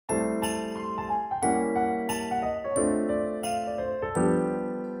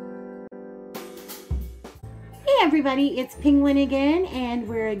everybody, it's Penguin again, and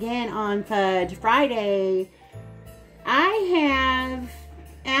we're again on Fudge Friday. I have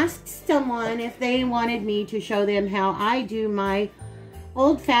asked someone if they wanted me to show them how I do my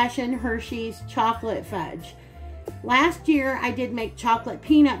old-fashioned Hershey's chocolate fudge. Last year I did make chocolate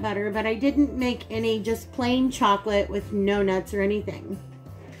peanut butter, but I didn't make any just plain chocolate with no nuts or anything.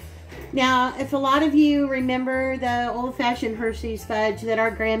 Now, if a lot of you remember the old-fashioned Hershey's fudge that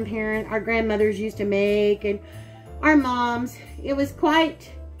our grandmothers used to make, and our moms, it was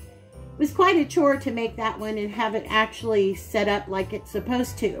quite a chore to make that one and have it actually set up like it's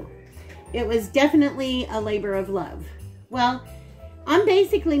supposed to. It was definitely a labor of love. Well, I'm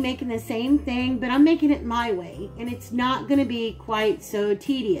basically making the same thing, but I'm making it my way, and it's not going to be quite so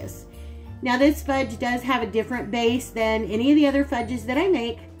tedious. Now, this fudge does have a different base than any of the other fudges that I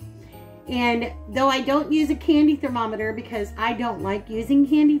make. And though I don't use a candy thermometer because I don't like using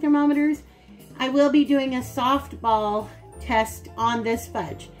candy thermometers, I will be doing a softball test on this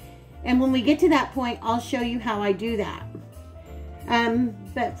fudge. And when we get to that point, I'll show you how I do that.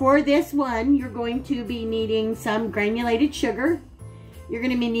 But for this one, you're going to be needing some granulated sugar. You're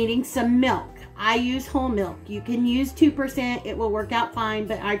going to be needing some milk. I use whole milk. You can use 2%. It will work out fine,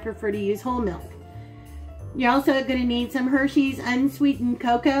 but I prefer to use whole milk. You're also going to need some Hershey's unsweetened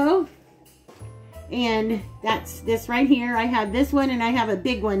cocoa. And that's this right here. I have this one and I have a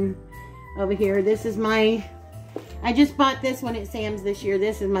big one over here. This is I just bought this one at Sam's this year.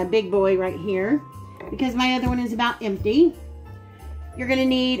 This is my big boy right here because my other one is about empty. You're going to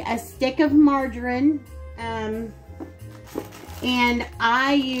need a stick of margarine. And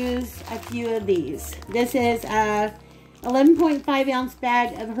I use a few of these. This is a 11.5 ounce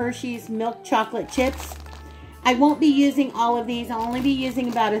bag of Hershey's milk chocolate chips. I won't be using all of these. I'll only be using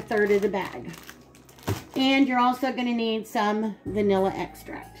about 1/3 of the bag. And you're also going to need some vanilla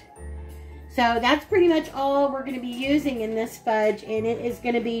extract. So that's pretty much all we're going to be using in this fudge. And it is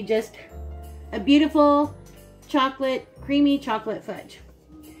going to be just a beautiful creamy chocolate fudge.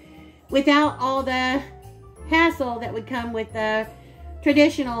 Without all the hassle that would come with the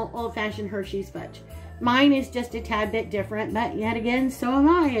traditional old-fashioned Hershey's fudge. Mine is just a tad bit different, but yet again, so am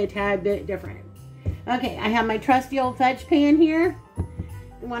I a tad bit different. Okay, I have my trusty old fudge pan here.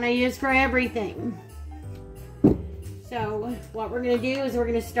 The one I use for everything. So what we're going to do is we're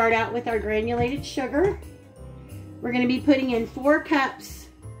going to start out with our granulated sugar. We're going to be putting in 4 cups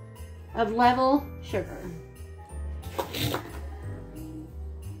of level sugar.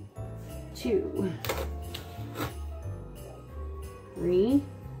 2, 3.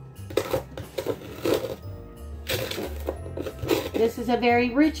 This is a very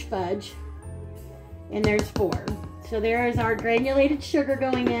rich fudge. And there's 4. So there is our granulated sugar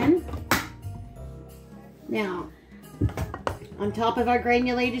going in. Now, on top of our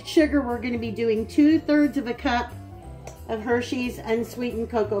granulated sugar, we're going to be doing 2/3 of a cup of Hershey's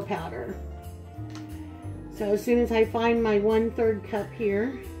unsweetened cocoa powder. So as soon as I find my 1/3 cup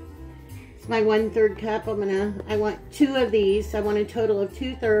here, it's my 1/3 cup. I want 2 of these. I want a total of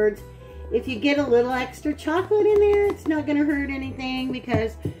 2/3. If you get a little extra chocolate in there, it's not going to hurt anything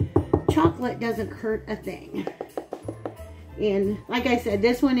because chocolate doesn't hurt a thing. And like I said,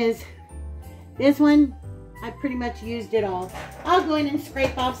 this one, I pretty much used it all. I'll go in and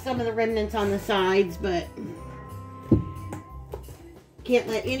scrape off some of the remnants on the sides, but can't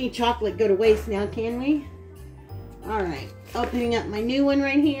let any chocolate go to waste now, can we? Alright, opening up my new one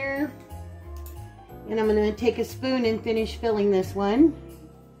right here. And I'm going to take a spoon and finish filling this one.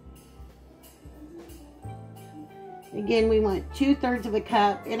 Again, we want 2/3 of a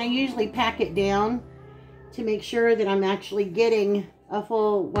cup, and I usually pack it down to make sure that I'm actually getting a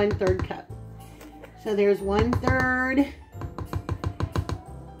full 1/3 cup. So there's 1/3.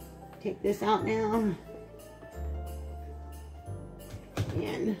 Take this out now.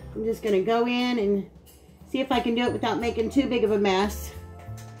 And I'm just going to go in and see if I can do it without making too big of a mess.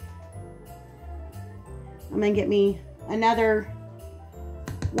 I'm going to get me another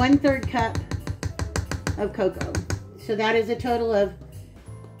 1/3 cup of cocoa. So that is a total of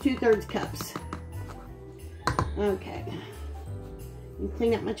 2/3 cups. Okay.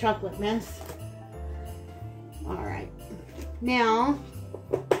 Clean up my chocolate mess. Alright. Now,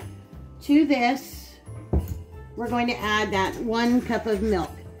 to this, we're going to add that 1 cup of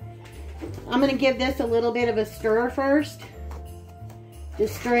milk. I'm going to give this a little bit of a stir first.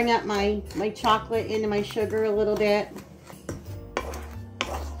 Just stirring up my chocolate into my sugar a little bit.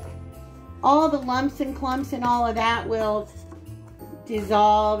 All the lumps and clumps and all of that will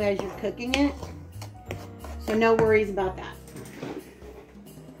dissolve as you're cooking it. So no worries about that.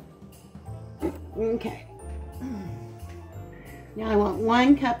 Okay. Now I want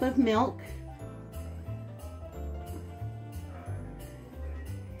 1 cup of milk.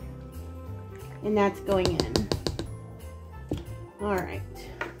 And that's going in. All right.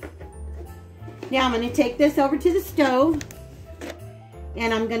 Now I'm going to take this over to the stove.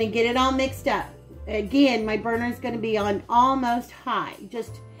 And I'm going to get it all mixed up. Again, my burner is going to be on almost high.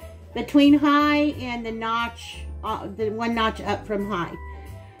 Just between high and the notch, the one notch up from high.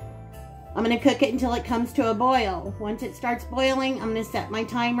 I'm going to cook it until it comes to a boil. Once it starts boiling, I'm going to set my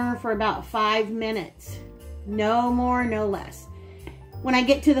timer for about 5 minutes. No more, no less. When I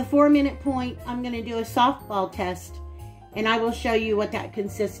get to the 4-minute point, I'm going to do a softball test, and I will show you what that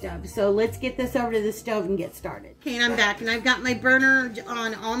consists of. So let's get this over to the stove and get started. Okay, and I'm back, and I've got my burner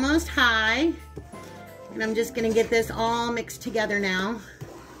on almost high, and I'm just going to get this all mixed together now.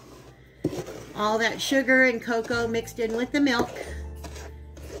 All that sugar and cocoa mixed in with the milk.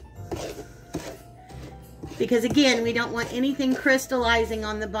 Because again, we don't want anything crystallizing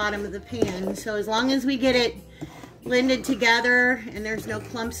on the bottom of the pan. So as long as we get it blended together and there's no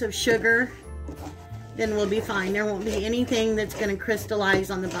clumps of sugar, then we'll be fine. There won't be anything that's going to crystallize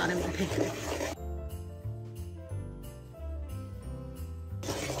on the bottom of the pan.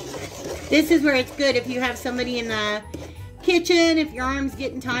 This is where it's good if you have somebody in the kitchen, if your arm's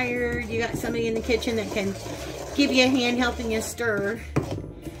getting tired, you got somebody in the kitchen that can give you a hand helping you stir.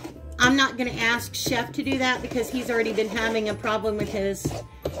 I'm not going to ask Chef to do that because he's already been having a problem with his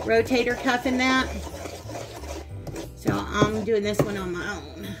rotator cuff in that. So I'm doing this one on my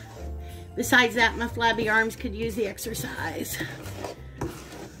own. Besides that, my flabby arms could use the exercise.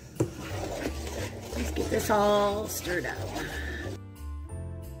 Let's get this all stirred up.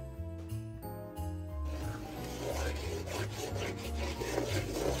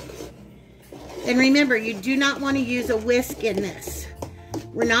 And remember, you do not want to use a whisk in this.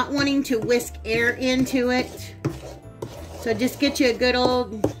 We're not wanting to whisk air into it. So just get you a good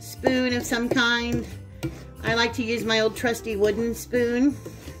old spoon of some kind. I like to use my old trusty wooden spoon.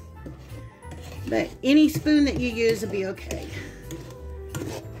 But any spoon that you use will be okay.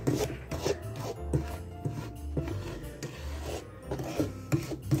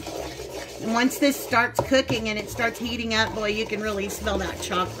 And once this starts cooking and it starts heating up, boy, you can really smell that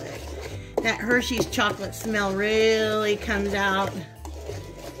chocolate. That Hershey's chocolate smell really comes out.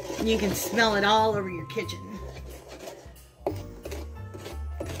 And you can smell it all over your kitchen.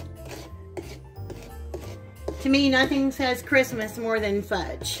 To me, nothing says Christmas more than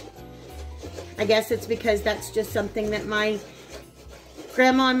fudge. I guess it's because that's just something that my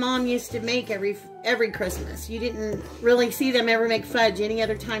grandma and mom used to make every Christmas. You didn't really see them ever make fudge any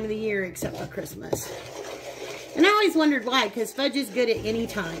other time of the year except for Christmas. And I always wondered why, because fudge is good at any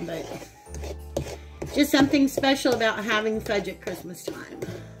time, but just something special about having fudge at Christmas time.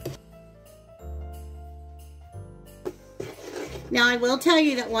 Now, I will tell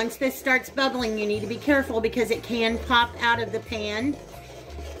you that once this starts bubbling, you need to be careful because it can pop out of the pan.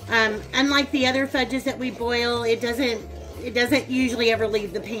 Unlike the other fudges that we boil, it doesn't usually ever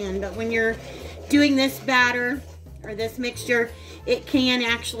leave the pan. But when you're doing this batter or this mixture, it can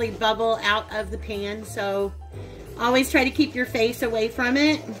actually bubble out of the pan. So always try to keep your face away from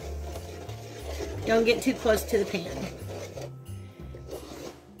it. Don't get too close to the pan.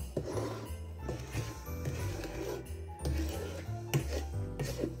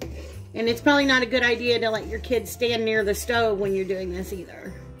 And it's probably not a good idea to let your kids stand near the stove when you're doing this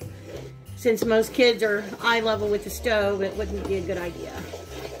either. Since most kids are eye level with the stove, it wouldn't be a good idea.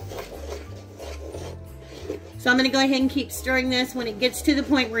 So I'm going to go ahead and keep stirring this. When it gets to the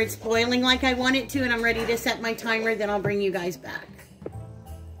point where it's boiling like I want it to and I'm ready to set my timer, then I'll bring you guys back.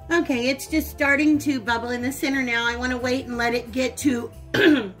 Okay, it's just starting to bubble in the center now. I want to wait and let it get to,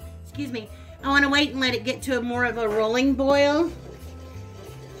 excuse me, I want to wait and let it get to more of a rolling boil.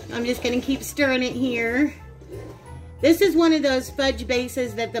 I'm just going to keep stirring it here. This is one of those fudge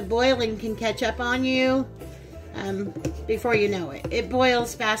bases that the boiling can catch up on you before you know it. It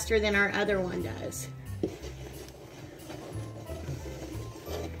boils faster than our other one does.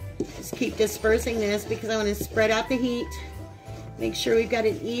 Just keep dispersing this because I want to spread out the heat. Make sure we've got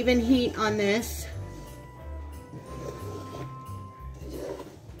an even heat on this.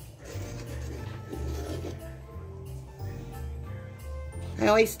 I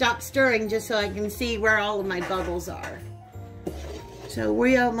always stop stirring just so I can see where all of my bubbles are. So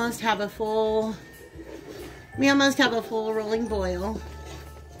we almost have a full rolling boil.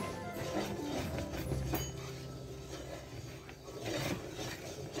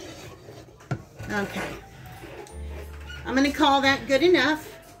 Okay. I'm going to call that good enough.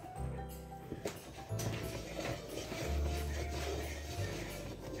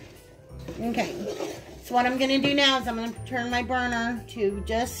 Okay. So what I'm going to do now is I'm going to turn my burner to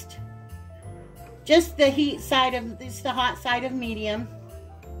just the heat side of, this is the hot side of medium.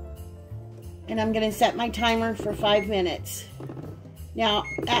 And I'm going to set my timer for 5 minutes. Now,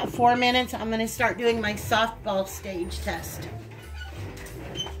 at 4 minutes, I'm going to start doing my softball stage test.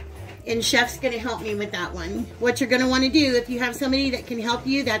 And Chef's going to help me with that one. What you're going to want to do, if you have somebody that can help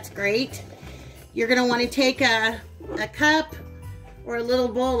you, that's great. You're going to want to take a cup or a little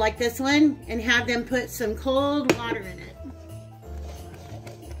bowl like this one and have them put some cold water in it.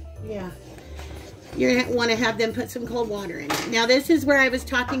 Yeah. You're going to want to have them put some cold water in it. Now, this is where I was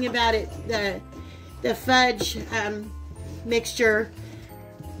talking about it, the fudge mixture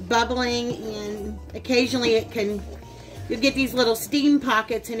bubbling, and occasionally you'll get these little steam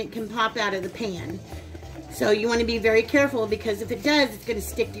pockets and it can pop out of the pan. So you want to be very careful, because if it does, it's going to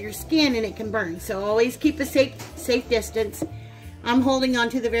stick to your skin and it can burn. So always keep a safe distance. I'm holding on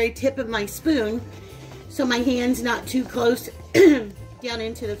to the very tip of my spoon so my hand's not too close down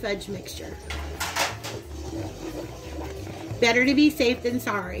into the fudge mixture. Better to be safe than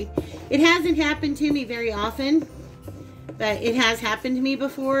sorry. It hasn't happened to me very often, but it has happened to me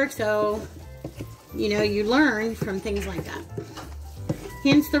before, so you know, you learn from things like that.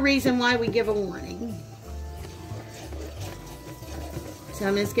 Hence the reason why we give a warning. So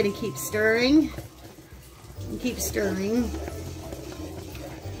I'm just going to keep stirring and keep stirring.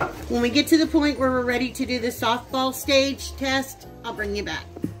 When we get to the point where we're ready to do the softball stage test, I'll bring you back.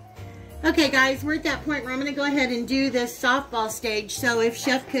 Okay guys, we're at that point where I'm going to go ahead and do this softball stage. So if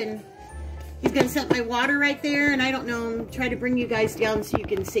Chef can, he's going to set my water right there, and I don't know, try to bring you guys down so you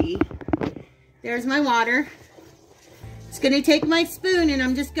can see. There's my water. It's going to take my spoon, and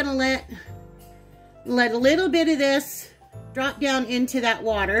I'm just going to let a little bit of this drop down into that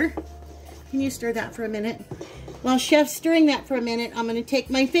water. Can you stir that for a minute? While Chef's stirring that for a minute, I'm going to take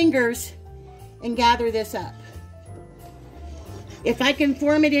my fingers and gather this up. If I can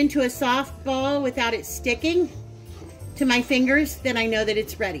form it into a soft ball without it sticking to my fingers, then I know that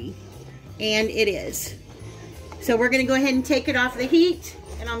it's ready. And it is. So we're going to go ahead and take it off the heat,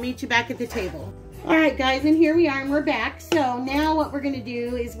 and I'll meet you back at the table. Alright guys, and here we are, and we're back. So now what we're going to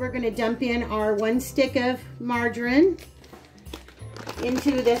do is we're going to dump in our 1 stick of margarine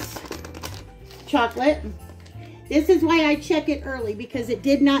into this chocolate. This is why I check it early, because it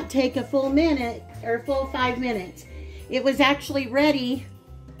did not take a full minute or full 5 minutes. It was actually ready.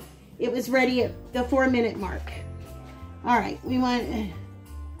 It was ready at the 4 minute mark. Alright, we want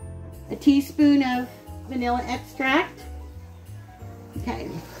a teaspoon of vanilla extract.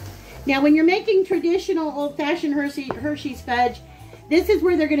 Okay. Now when you're making traditional old-fashioned Hershey's fudge, this is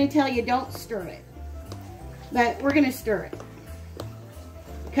where they're going to tell you don't stir it. But we're going to stir it.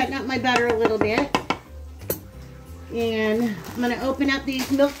 Cutting up my butter a little bit. And I'm going to open up these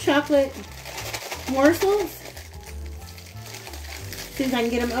milk chocolate morsels. As soon as I can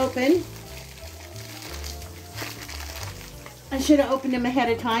get them open. I should have opened them ahead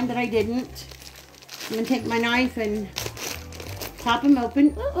of time, but I didn't. I'm going to take my knife and pop them open.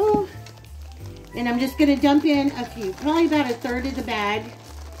 Uh-oh. And I'm just going to dump in a few, probably about 1/3 of the bag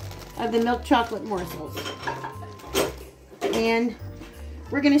of the milk chocolate morsels. And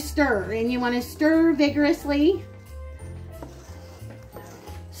we're going to stir. And you want to stir vigorously.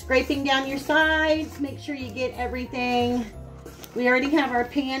 Scraping down your sides. Make sure you get everything. We already have our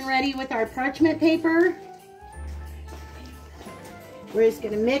pan ready with our parchment paper. We're just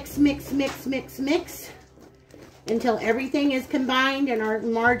going to mix, mix, mix, mix, mix until everything is combined and our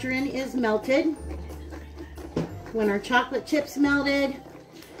margarine is melted. When our chocolate chips melted,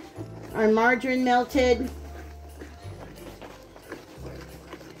 our margarine melted,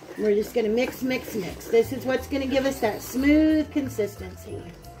 we're just going to mix, mix, mix. This is what's going to give us that smooth consistency.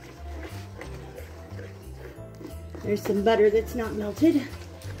 There's some butter that's not melted.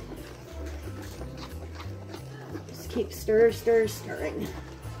 Keep stirring.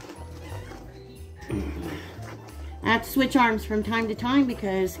 I have to switch arms from time to time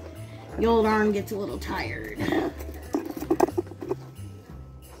because the old arm gets a little tired.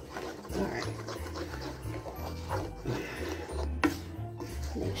 Alright.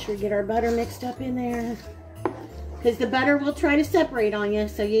 Make sure you get our butter mixed up in there. Because the butter will try to separate on you,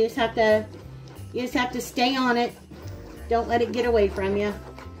 so you just have to stay on it. Don't let it get away from you.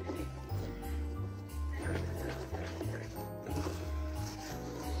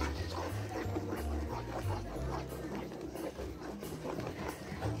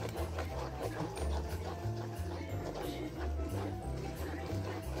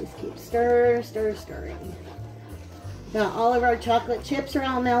 Just keep stirring. Now all of our chocolate chips are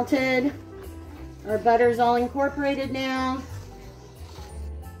all melted. Our butter's all incorporated now.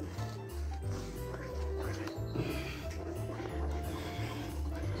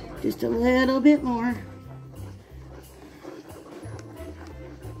 Just a little bit more.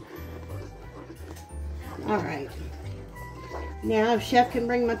 Now if Chef can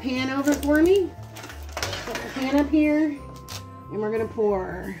bring my pan over for me. Put the pan up here, and we're gonna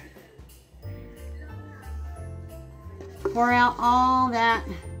pour out all that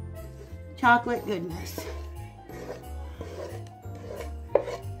chocolate goodness.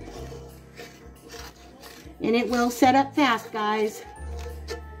 And it will set up fast, guys.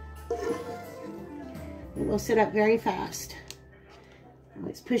 It will set up very fast.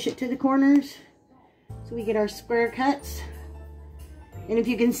 Let's push it to the corners so we get our square cuts. And if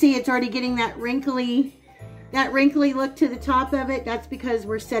you can see, it's already getting that wrinkly look to the top of it. That's because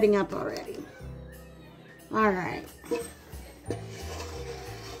we're setting up already. All right.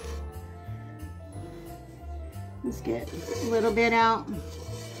 Let's get a little bit out.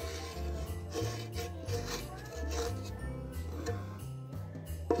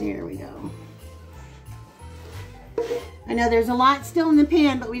 There we go. I know there's a lot still in the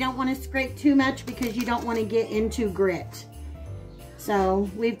pan, but we don't want to scrape too much because you don't want to get into grit. So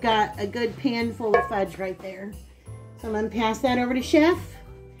we've got a good pan full of fudge right there. So I'm going to pass that over to Chef.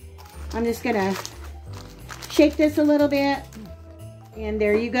 I'm just going to shake this a little bit. And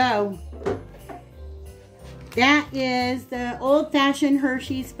there you go. That is the old-fashioned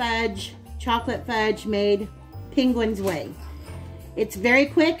Hershey's fudge, chocolate fudge made Penguin's way. It's very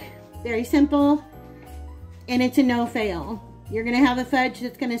quick, very simple, and it's a no-fail. You're going to have a fudge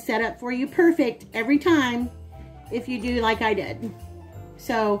that's going to set up for you perfect every time if you do like I did.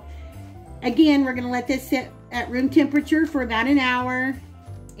 So, again, we're going to let this sit at room temperature for about an hour,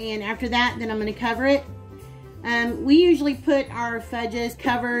 and after that, then I'm going to cover it. We usually put our fudges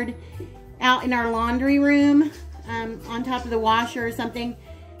covered out in our laundry room on top of the washer or something.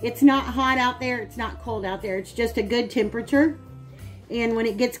 It's not hot out there, it's not cold out there, it's just a good temperature. And when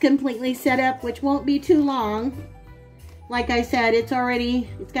it gets completely set up, which won't be too long, like I said, it's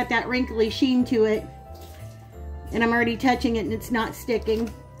got that wrinkly sheen to it. And I'm already touching it and it's not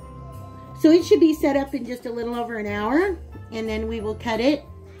sticking. So it should be set up in just a little over an hour. And then we will cut it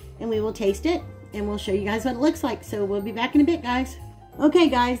and we will taste it. And we'll show you guys what it looks like. So we'll be back in a bit, guys. Okay,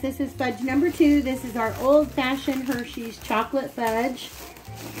 guys, this is fudge number 2. This is our old-fashioned Hershey's chocolate fudge.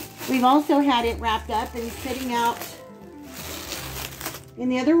 We've also had it wrapped up and sitting out in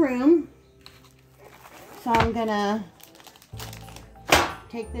the other room. So I'm gonna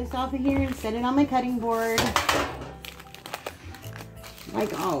take this off of here and set it on my cutting board,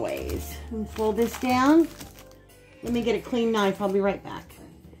 like always. And fold this down. Let me get a clean knife. I'll be right back.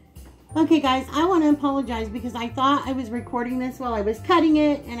 Okay, guys, I want to apologize because I thought I was recording this while I was cutting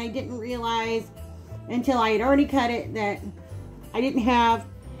it, and I didn't realize until I had already cut it that I didn't have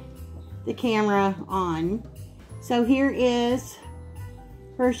the camera on. So here is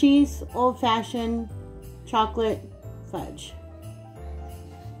Hershey's old-fashioned chocolate fudge.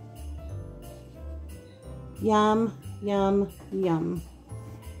 Yum, yum, yum.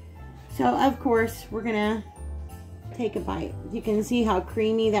 So, of course, we're gonna take a bite. You can see how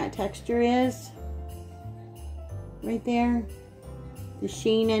creamy that texture is. Right there. The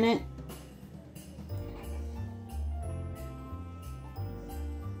sheen in it.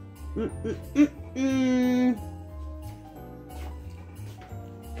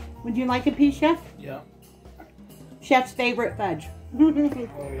 Would you like a piece, Chef? Yeah. Chef's favorite fudge. Oh,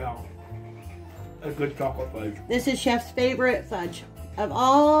 yeah. A good chocolate fudge. This is Chef's favorite fudge. Of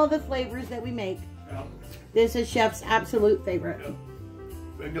all the flavors that we make, Yeah. this is Chef's absolute favorite. Yeah.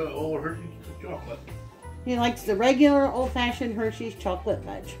 Regular old Hershey's chocolate. He likes the regular old-fashioned Hershey's chocolate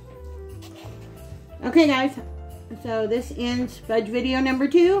fudge. Okay, guys. So this ends fudge video number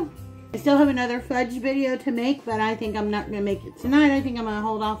 2. I still have another fudge video to make, but I think I'm not going to make it tonight. I think I'm going to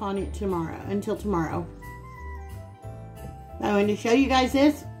hold off on it until tomorrow. I wanted to show you guys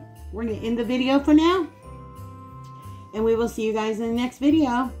this. We're going to end the video for now. And we will see you guys in the next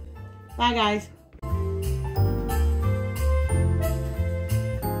video. Bye, guys.